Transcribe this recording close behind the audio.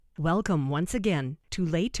Welcome once again to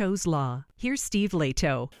Leto's Law. Here's Steve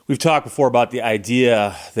Leto. We've talked before about the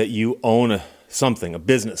idea that you own something, a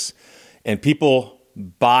business, and people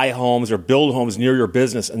buy homes or build homes near your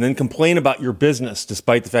business and then complain about your business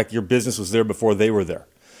despite the fact that your business was there before they were there.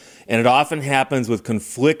 And it often happens with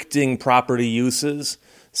conflicting property uses.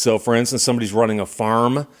 So, for instance, somebody's running a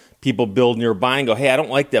farm. People build nearby and go, hey, I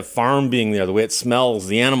don't like that farm being there, the way it smells,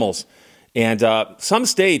 the animals. And some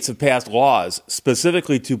states have passed laws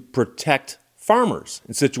specifically to protect farmers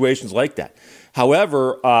in situations like that.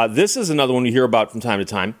 However, this is another one you hear about from time to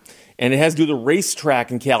time, and it has to do with the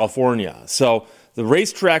Racetrack in California. So the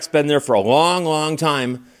Racetrack's been there for a long, long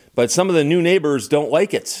time, but some of the new neighbors don't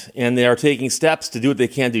like it, and they are taking steps to do what they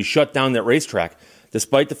can to shut down that racetrack,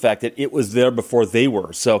 despite the fact that it was there before they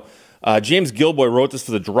were. So James Gilboy wrote this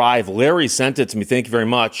for The Drive. Larry sent it to me. Thank you very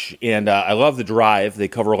much. And I love The Drive. They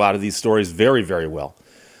cover a lot of these stories very, very well.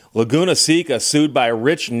 Laguna Seca sued by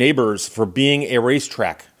rich neighbors for being a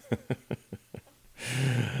racetrack.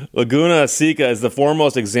 Laguna Seca is the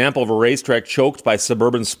foremost example of a racetrack choked by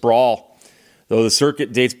suburban sprawl. Though the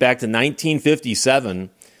circuit dates back to 1957,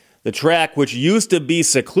 the track, which used to be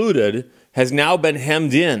secluded, has now been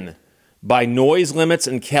hemmed in by noise limits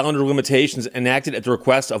and calendar limitations enacted at the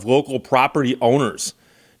request of local property owners.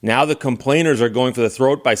 Now the complainers are going for the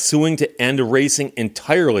throat by suing to end racing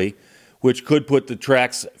entirely, which could put the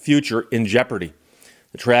track's future in jeopardy.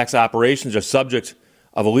 The track's operations are subject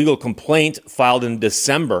of a legal complaint filed in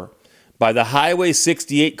December by the Highway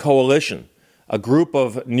 68 Coalition, a group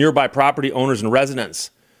of nearby property owners and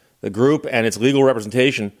residents. The group and its legal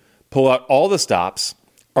representation pull out all the stops,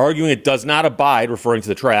 arguing it does not abide, referring to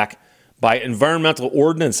the track, by environmental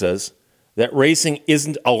ordinances, that racing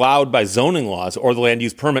isn't allowed by zoning laws or the land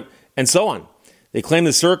use permit, and so on. They claim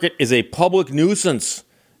the circuit is a public nuisance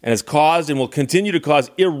and has caused and will continue to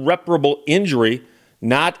cause irreparable injury,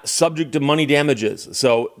 not subject to money damages.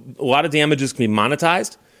 So a lot of damages can be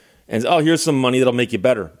monetized, and here's some money that'll make you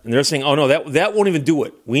better. And they're saying, no, that won't even do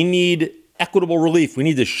it. We need equitable relief. We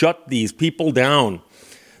need to shut these people down.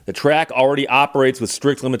 The track already operates with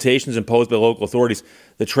strict limitations imposed by local authorities.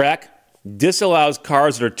 The track disallows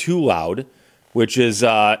cars that are too loud, which is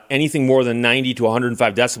anything more than 90 to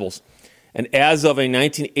 105 decibels. And as of a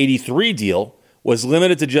 1983 deal, was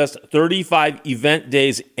limited to just 35 event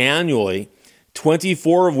days annually,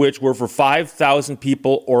 24 of which were for 5,000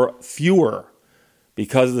 people or fewer.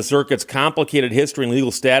 Because of the circuit's complicated history and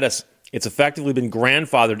legal status, it's effectively been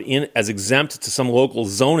grandfathered in as exempt to some local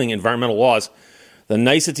zoning environmental laws. The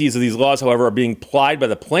niceties of these laws, however, are being plied by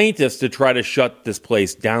the plaintiffs to try to shut this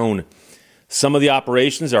place down. Some of the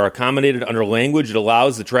operations are accommodated under language that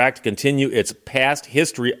allows the track to continue its past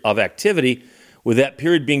history of activity, with that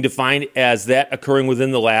period being defined as that occurring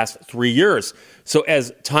within the last 3 years. So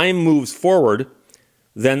as time moves forward,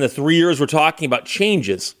 then the 3 years we're talking about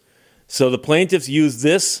changes. So the plaintiffs use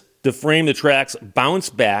this to frame the track's bounce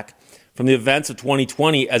back from the events of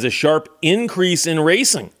 2020 as a sharp increase in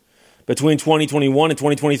racing between 2021 and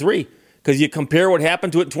 2023, because you compare what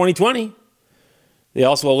happened to it in 2020. They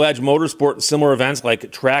also allege motorsport and similar events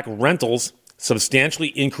like track rentals substantially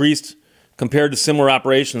increased compared to similar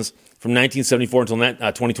operations from 1974 until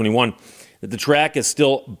 2021, that the track is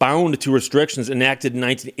still bound to restrictions enacted in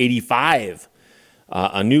 1985.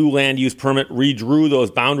 A new land use permit redrew those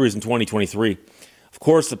boundaries in 2023. Of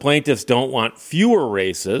course, the plaintiffs don't want fewer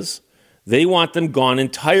races. They want them gone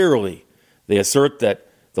entirely. They assert that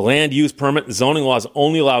the land use permit and zoning laws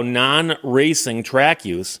only allow non-racing track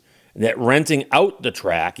use, and that renting out the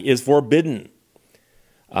track is forbidden.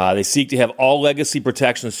 They seek to have all legacy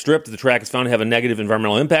protections stripped if the track is found to have a negative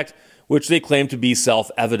environmental impact, which they claim to be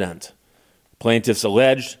self-evident. Plaintiffs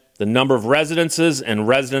allege the number of residences and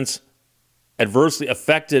residents adversely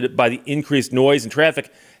affected by the increased noise and traffic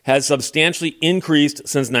has substantially increased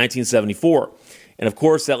since 1974. And of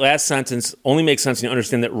course, that last sentence only makes sense when you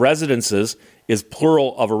understand that residences is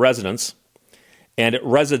plural of a residence, and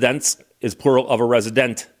residence is plural of a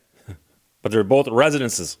resident. But they're both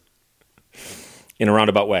residences in a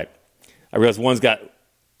roundabout way. I realize one's got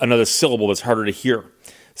another syllable that's harder to hear.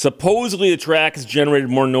 Supposedly, the track has generated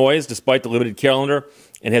more noise despite the limited calendar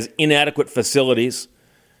and has inadequate facilities.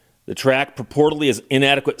 The track purportedly has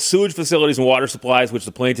inadequate sewage facilities and water supplies, which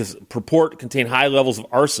the plaintiffs purport contain high levels of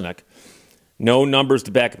arsenic. No numbers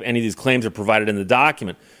to back up any of these claims are provided in the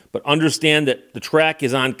document. But understand that the track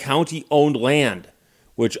is on county-owned land,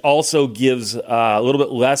 which also gives a little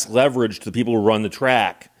bit less leverage to the people who run the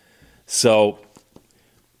track. So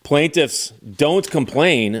plaintiffs don't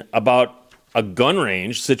complain about a gun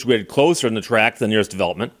range situated closer in the track than the nearest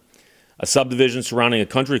development, a subdivision surrounding a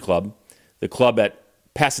country club, the club at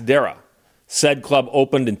Pasadena, Said club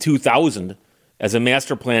opened in 2000 as a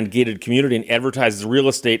master planned gated community and advertises real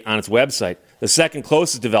estate on its website. The second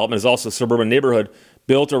closest development is also a suburban neighborhood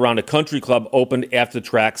built around a country club opened after the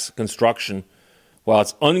track's construction. While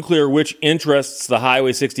it's unclear which interests the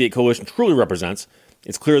Highway 68 coalition truly represents,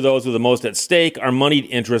 it's clear those with the most at stake are moneyed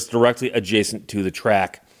interests directly adjacent to the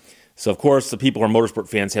track. So, of course, the people who are motorsport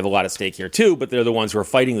fans have a lot at stake here, too, but they're the ones who are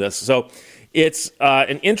fighting this. So it's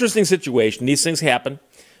an interesting situation. These things happen.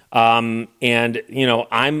 And, you know,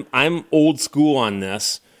 I'm old school on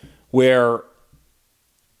this, where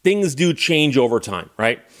things do change over time,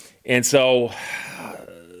 right? And so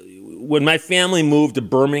when my family moved to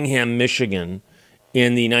Birmingham, Michigan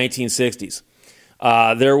in the 1960s,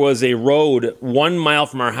 there was a road 1 mile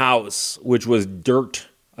from our house, which was dirt,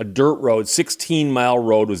 a dirt road, 16-mile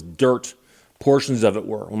road was dirt. Portions of it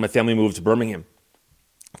were when my family moved to Birmingham.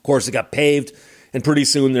 Of course, it got paved, and pretty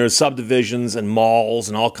soon there's subdivisions and malls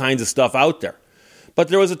and all kinds of stuff out there. But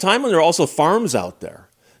there was a time when there were also farms out there.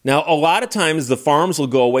 Now, a lot of times the farms will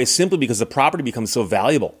go away simply because the property becomes so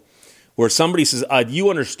valuable, where somebody says, do you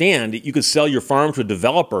understand that you could sell your farm to a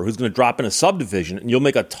developer who's going to drop in a subdivision and you'll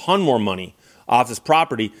make a ton more money off this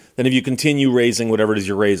property than if you continue raising whatever it is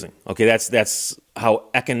you're raising. Okay, that's how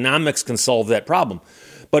economics can solve that problem.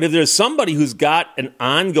 But if there's somebody who's got an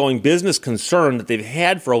ongoing business concern that they've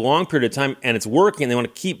had for a long period of time and it's working and they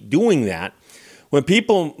want to keep doing that, when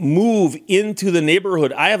people move into the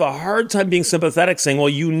neighborhood, I have a hard time being sympathetic saying, well,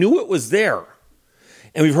 you knew it was there.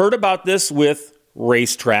 And we've heard about this with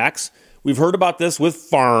racetracks. We've heard about this with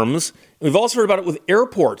farms. And we've also heard about it with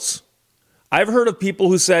airports. I've heard of people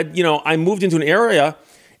who said, you know, I moved into an area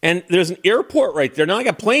and there's an airport right there. Now I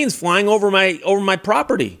got planes flying over my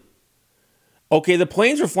property. Okay, the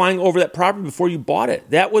planes were flying over that property before you bought it.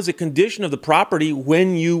 That was a condition of the property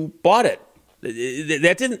when you bought it.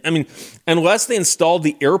 That didn't, I mean, unless they installed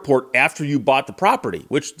the airport after you bought the property,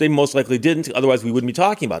 which they most likely didn't, otherwise we wouldn't be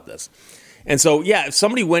talking about this. And so, yeah, if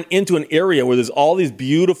somebody went into an area where there's all these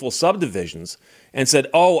beautiful subdivisions and said,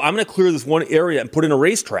 oh, I'm going to clear this one area and put in a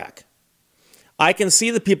racetrack, I can see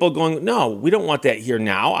the people going, no, we don't want that here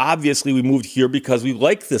now. Obviously, we moved here because we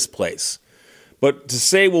like this place. But to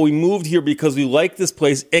say, well, we moved here because we like this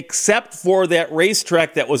place, except for that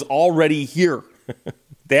racetrack that was already here,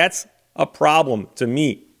 that's a problem to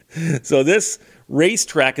me. So this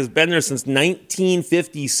racetrack has been there since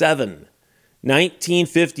 1957.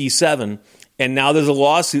 1957, and now there's a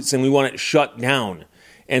lawsuit saying we want it shut down.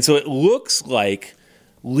 And so it looks like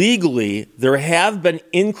legally there have been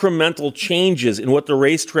incremental changes in what the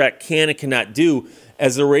racetrack can and cannot do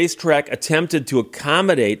as the racetrack attempted to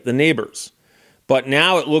accommodate the neighbors. But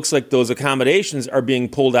now it looks like those accommodations are being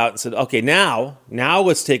pulled out and said, okay, now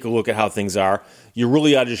let's take a look at how things are. You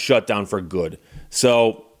really ought to just shut down for good.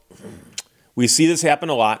 So we see this happen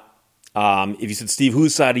a lot. If you said, Steve,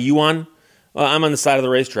 whose side are you on? I'm on the side of the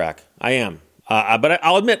racetrack. I am. But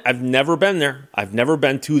I'll admit, I've never been there. I've never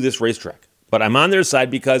been to this racetrack. But I'm on their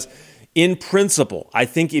side because, in principle, I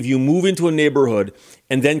think if you move into a neighborhood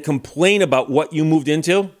and then complain about what you moved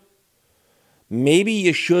into, maybe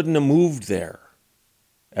you shouldn't have moved there.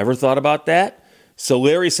 Ever thought about that? So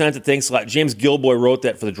Larry sent it. Thanks a lot. James Gilboy wrote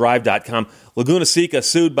that for thedrive.com. Laguna Seca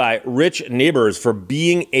sued by rich neighbors for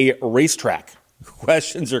being a racetrack.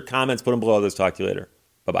 Questions or comments, put them below. Let's talk to you later.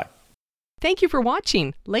 Bye-bye. Thank you for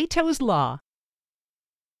watching Leto's Law.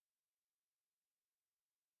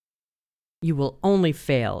 You will only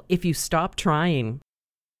fail if you stop trying.